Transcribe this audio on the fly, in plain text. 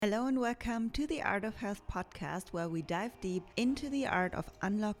Hello and welcome to the Art of Health podcast, where we dive deep into the art of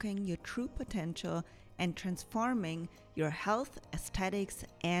unlocking your true potential and transforming your health, aesthetics,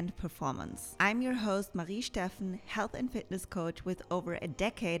 and performance. I'm your host, Marie Steffen, health and fitness coach with over a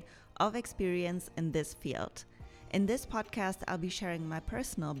decade of experience in this field. In this podcast, I'll be sharing my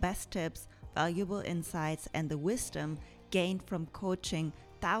personal best tips, valuable insights, and the wisdom gained from coaching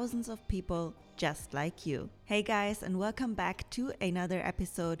thousands of people just like you. Hey guys, and welcome back to another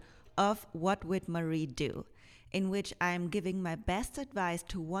episode of What Would Marie Do, in which I'm giving my best advice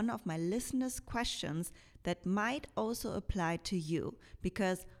to one of my listeners' questions that might also apply to you,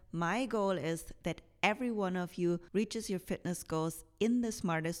 because my goal is that every one of you reaches your fitness goals in the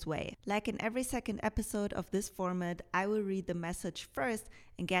smartest way. Like in every second episode of this format, I will read the message first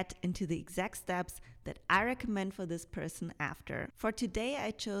and get into the exact steps that I recommend for this person after. For today,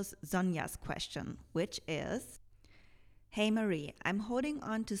 I chose Sonja's question, which is: Hey Marie, I'm holding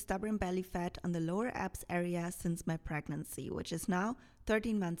on to stubborn belly fat on the lower abs area since my pregnancy, which is now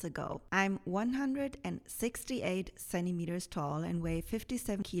 13 months ago. I'm 168 centimeters tall and weigh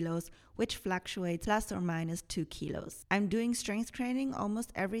 57 kilos, which fluctuates plus or minus 2 kilos. I'm doing strength training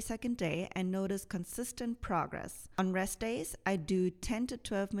almost every second day and notice consistent progress. On rest days, I do 10 to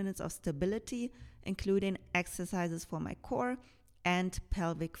 12 minutes of stability, including exercises for my core and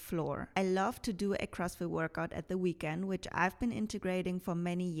pelvic floor. I love to do a CrossFit workout at the weekend, which I've been integrating for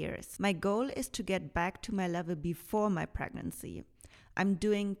many years. My goal is to get back to my level before my pregnancy. I'm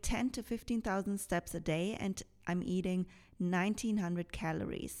doing 10 to 15,000 steps a day and I'm eating 1900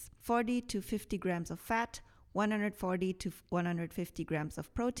 calories, 40 to 50 grams of fat, 140 to 150 grams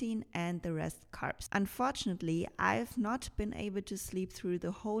of protein, and the rest carbs. Unfortunately, I've not been able to sleep through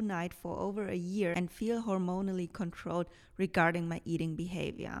the whole night for over a year and feel hormonally controlled regarding my eating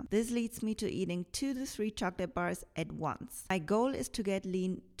behavior. This leads me to eating 2 to 3 chocolate bars at once. My goal is to get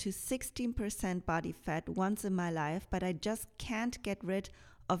lean to 16% body fat once in my life, but I just can't get rid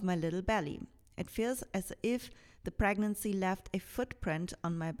of my little belly. It feels as if the pregnancy left a footprint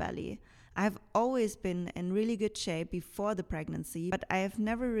on my belly. I've always been in really good shape before the pregnancy, but I have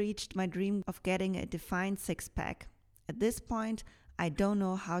never reached my dream of getting a defined six-pack. At this point, I don't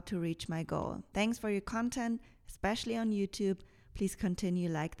know how to reach my goal. Thanks for your content, especially on YouTube. Please continue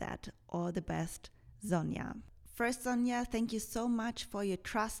like that. All the best, Sonja. First, Sonja, thank you so much for your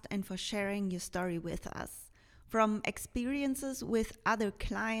trust and for sharing your story with us. From experiences with other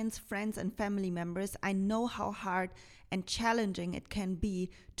clients, friends, and family members, I know how hard and challenging it can be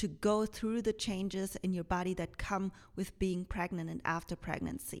to go through the changes in your body that come with being pregnant and after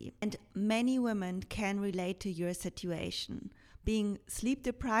pregnancy. And many women can relate to your situation. Being sleep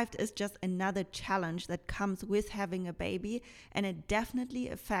deprived is just another challenge that comes with having a baby, and it definitely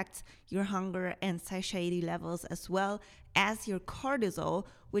affects your hunger and satiety levels as well as your cortisol,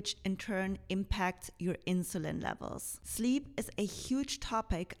 which in turn impacts your insulin levels. Sleep is a huge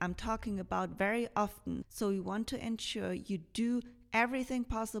topic I'm talking about very often, so we want to ensure you do everything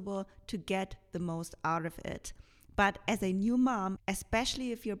possible to get the most out of it. But as a new mom,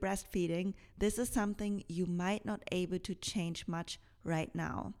 especially if you're breastfeeding, this is something you might not able to change much right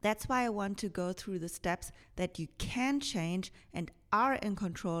now. That's why I want to go through the steps that you can change and are in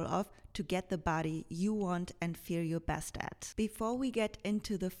control of to get the body you want and feel your best at. Before we get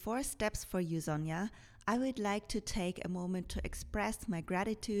into the 4 steps for you, Sonja, I would like to take a moment to express my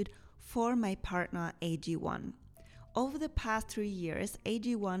gratitude for my partner, AG1. Over the past 3 years,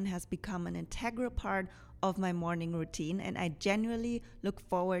 AG1 has become an integral part of my morning routine, and I genuinely look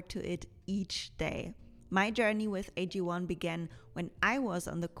forward to it each day. My journey with AG1 began when I was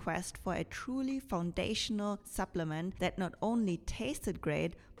on the quest for a truly foundational supplement that not only tasted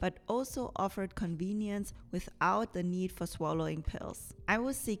great, but also offered convenience without the need for swallowing pills. I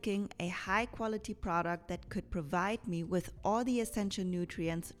was seeking a high-quality product that could provide me with all the essential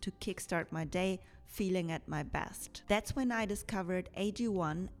nutrients to kickstart my day feeling at my best. That's when I discovered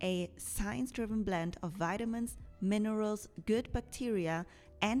AG1, a science-driven blend of vitamins, minerals, good bacteria,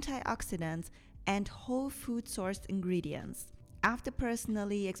 antioxidants, and whole food sourced ingredients. After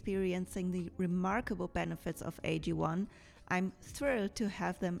personally experiencing the remarkable benefits of AG1, I'm thrilled to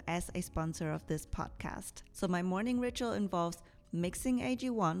have them as a sponsor of this podcast. So my morning ritual involves mixing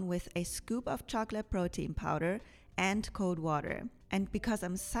AG1 with a scoop of chocolate protein powder and cold water. And because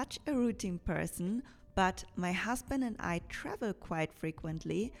I'm such a routine person, but my husband and I travel quite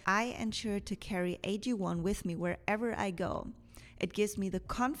frequently, I ensure to carry AG1 with me wherever I go. It gives me the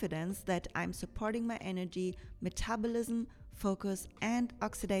confidence that I'm supporting my energy, metabolism, focus, and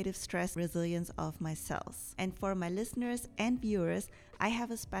oxidative stress resilience of my cells. And for my listeners and viewers, I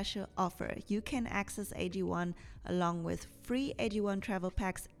have a special offer. You can access AG1 along with free AG1 travel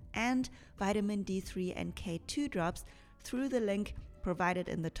packs and vitamin D3 and K2 drops through the link provided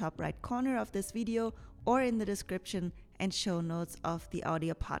in the top right corner of this video or in the description and show notes of the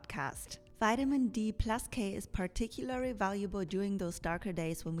audio podcast. Vitamin D plus K is particularly valuable during those darker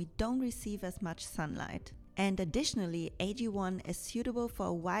days when we don't receive as much sunlight. And additionally, AG1 is suitable for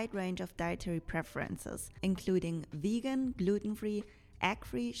a wide range of dietary preferences, including vegan, gluten-free,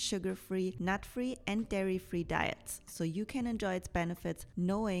 egg-free, sugar-free, nut-free, and dairy-free diets, so you can enjoy its benefits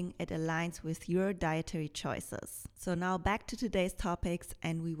knowing it aligns with your dietary choices. So now back to today's topics,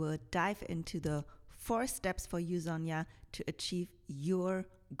 and we will dive into the 4 steps for you, Sonja, to achieve your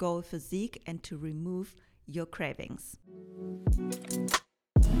goal physique and to remove your cravings.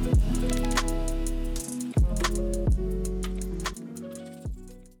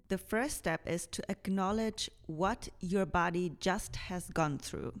 The first step is to acknowledge what your body just has gone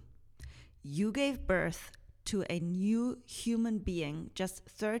through. You gave birth to a new human being just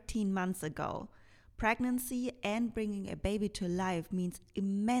 13 months ago. Pregnancy and bringing a baby to life means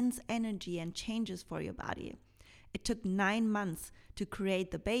immense energy and changes for your body. It took 9 months to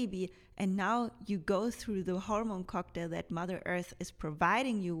create the baby, and now you go through the hormone cocktail that Mother Earth is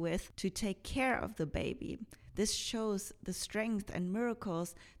providing you with to take care of the baby. This shows the strength and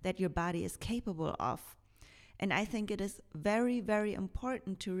miracles that your body is capable of. And I think it is very, very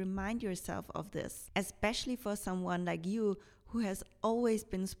important to remind yourself of this, especially for someone like you who has always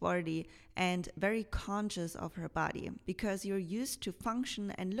been sporty and very conscious of her body, because you're used to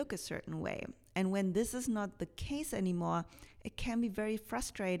function and look a certain way. And when this is not the case anymore, it can be very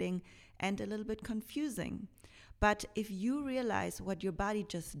frustrating and a little bit confusing. But if you realize what your body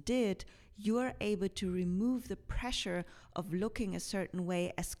just did, you are able to remove the pressure of looking a certain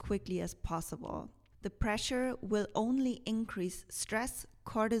way as quickly as possible. The pressure will only increase stress,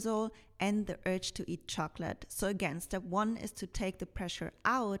 cortisol, and the urge to eat chocolate. So again, step 1 is to take the pressure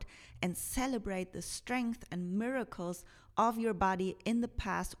out and celebrate the strength and miracles of your body in the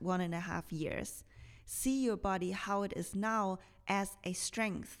past 1.5 years. See your body how it is now as a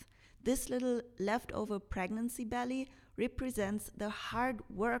strength. This little leftover pregnancy belly represents the hard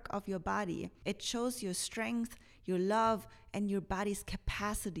work of your body. It shows your strength, your love, and your body's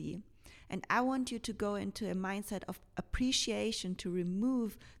capacity. And I want you to go into a mindset of appreciation to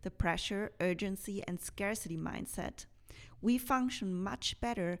remove the pressure, urgency, and scarcity mindset. We function much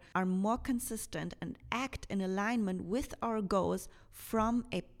better, are more consistent, and act in alignment with our goals from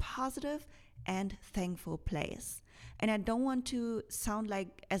a positive and thankful place. And I don't want to sound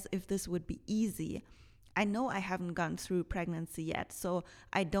like as if this would be easy. I know I haven't gone through pregnancy yet, so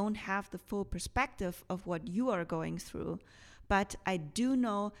I don't have the full perspective of what you are going through. But I do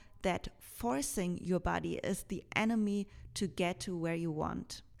know that forcing your body is the enemy to get to where you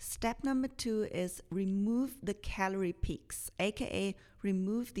want. Step number 2 is remove the calorie peaks, aka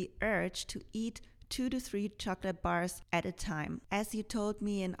remove the urge to eat 2 to 3 chocolate bars at a time. As you told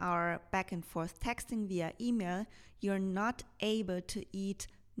me in our back and forth texting via email, you're not able to eat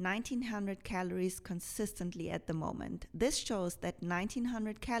 1900 calories consistently at the moment. This shows that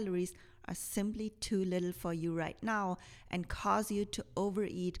 1900 calories are simply too little for you right now and cause you to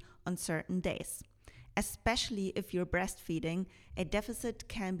overeat on certain days. Especially if you're breastfeeding, a deficit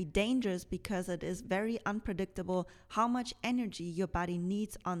can be dangerous because it is very unpredictable how much energy your body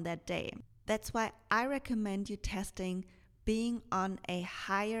needs on that day. That's why I recommend you testing being on a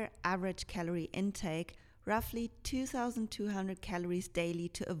higher average calorie intake, roughly 2,200 calories daily,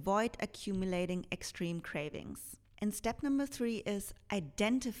 to avoid accumulating extreme cravings. And step number 3 is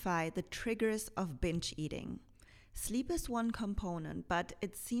identify the triggers of binge eating. Sleep is one component, but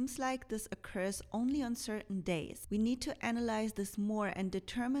it seems like this occurs only on certain days. We need to analyze this more and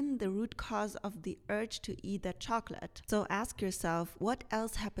determine the root cause of the urge to eat that chocolate. So ask yourself, what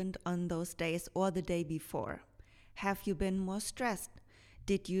else happened on those days or the day before? Have you been more stressed?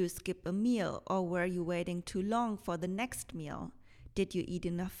 Did you skip a meal, or were you waiting too long for the next meal? Did you eat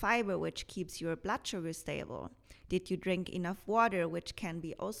enough fiber, which keeps your blood sugar stable? Did you drink enough water, which can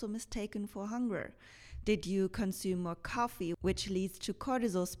be also mistaken for hunger? Did you consume more coffee, which leads to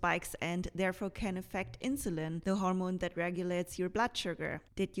cortisol spikes and therefore can affect insulin, the hormone that regulates your blood sugar?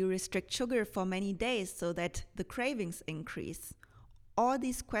 Did you restrict sugar for many days so that the cravings increase? All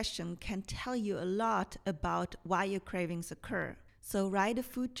these questions can tell you a lot about why your cravings occur. So write a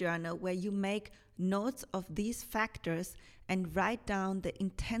food journal where you make notes of these factors and write down the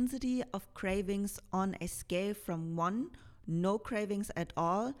intensity of cravings on a scale from 1, no cravings at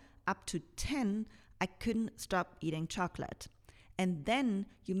all, up to 10, I couldn't stop eating chocolate. And then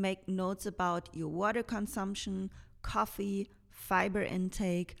you make notes about your water consumption, coffee, fiber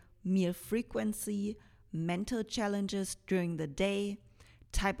intake, meal frequency, mental challenges during the day,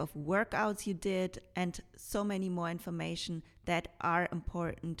 type of workouts you did, and so many more information that are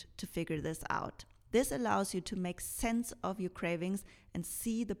important to figure this out. This allows you to make sense of your cravings and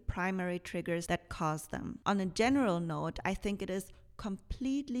see the primary triggers that cause them. On a general note, I think it is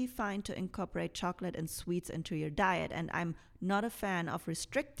completely fine to incorporate chocolate and sweets into your diet, and I'm not a fan of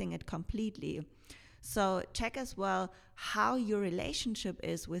restricting it completely. So check as well how your relationship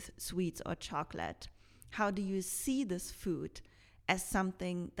is with sweets or chocolate. How do you see this food? As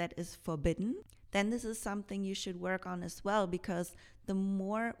something that is forbidden? Then this is something you should work on as well, because the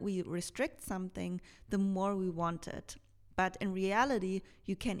more we restrict something, the more we want it. But in reality,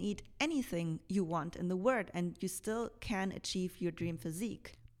 you can eat anything you want in the world and you still can achieve your dream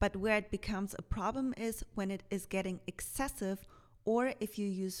physique. But where it becomes a problem is when it is getting excessive, or if you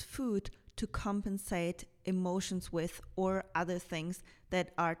use food to compensate emotions with or other things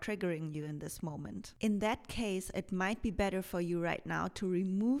that are triggering you in this moment. In that case, it might be better for you right now to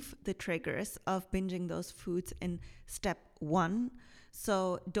remove the triggers of binging those foods in step 1.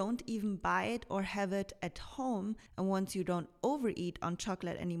 So don't even buy it or have it at home. And once you don't overeat on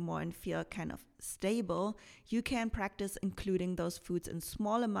chocolate anymore and feel kind of stable, you can practice including those foods in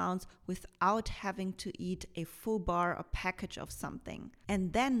small amounts without having to eat a full bar or package of something.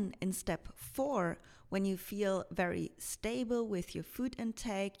 And then in step 4, when you feel very stable with your food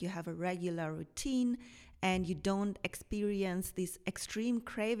intake, you have a regular routine, and you don't experience these extreme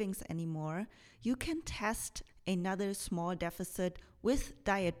cravings anymore, you can test another small deficit with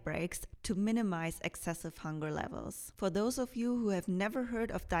diet breaks to minimize excessive hunger levels. For those of you who have never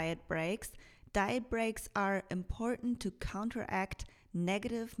heard of diet breaks are important to counteract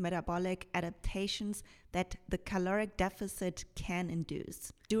negative metabolic adaptations that the caloric deficit can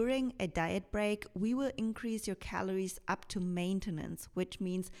induce. During a diet break, we will increase your calories up to maintenance, which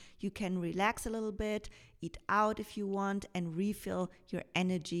means you can relax a little bit, eat out if you want, and refill your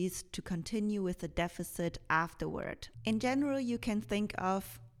energies to continue with the deficit afterward. In general, you can think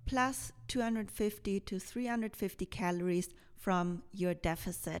of plus 250 to 350 calories from your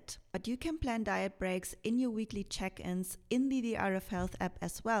deficit. But you can plan diet breaks in your weekly check-ins in the Art of Health app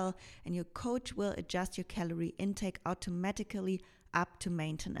as well, and your coach will adjust your calorie intake automatically up to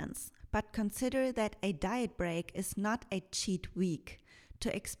maintenance. But consider that a diet break is not a cheat week.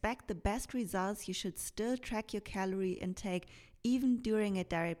 To expect the best results, you should still track your calorie intake even during a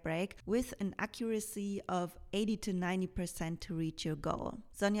diet break with an accuracy of 80 to 90% to reach your goal.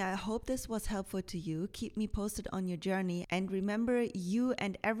 Sonja, I hope this was helpful to you. Keep me posted on your journey, and remember, you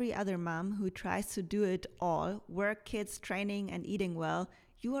and every other mom who tries to do it all, work, kids, training, and eating well,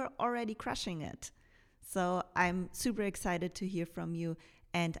 you are already crushing it. So I'm super excited to hear from you,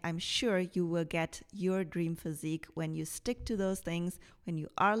 and I'm sure you will get your dream physique when you stick to those things, when you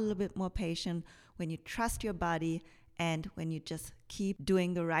are a little bit more patient, when you trust your body, and when you just keep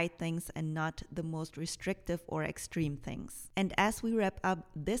doing the right things and not the most restrictive or extreme things. And as we wrap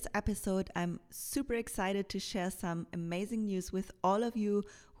up this episode, I'm super excited to share some amazing news with all of you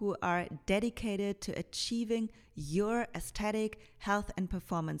who are dedicated to achieving your aesthetic, health, and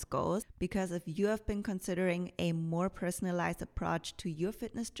performance goals. Because if you have been considering a more personalized approach to your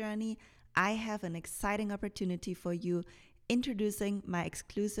fitness journey, I have an exciting opportunity for you, introducing my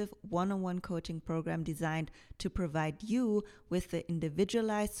exclusive one-on-one coaching program designed to provide you with the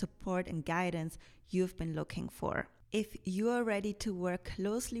individualized support and guidance you've been looking for. If you are ready to work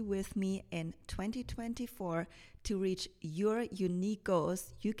closely with me in 2024 to reach your unique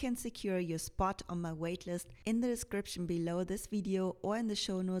goals, you can secure your spot on my waitlist in the description below this video or in the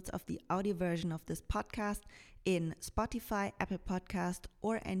show notes of the audio version of this podcast in Spotify, Apple Podcast,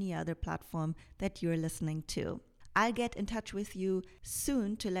 or any other platform that you're listening to. I'll get in touch with you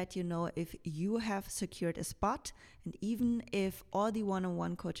soon to let you know if you have secured a spot, and even if all the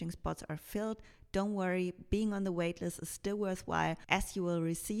one-on-one coaching spots are filled, don't worry, being on the waitlist is still worthwhile, as you will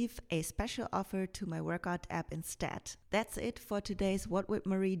receive a special offer to my workout app instead. That's it for today's What Would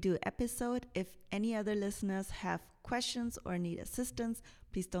Marie Do episode. If any other listeners have questions or need assistance,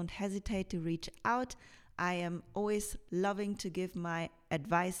 please don't hesitate to reach out. I am always loving to give my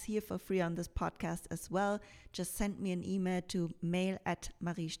advice here for free on this podcast as well. Just send me an email to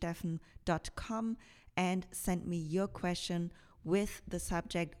mail@mariesteffen.com and send me your question with the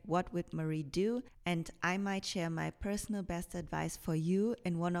subject, What Would Marie Do? And I might share my personal best advice for you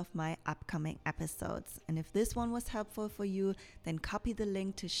in one of my upcoming episodes. And if this one was helpful for you, then copy the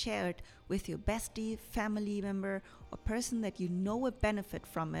link to share it with your bestie, family member, or person that you know would benefit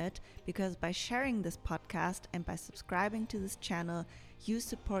from it, because by sharing this podcast and by subscribing to this channel, you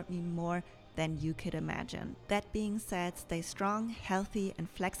support me more than you could imagine. That being said, stay strong, healthy, and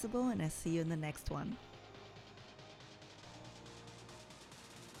flexible, and I'll see you in the next one.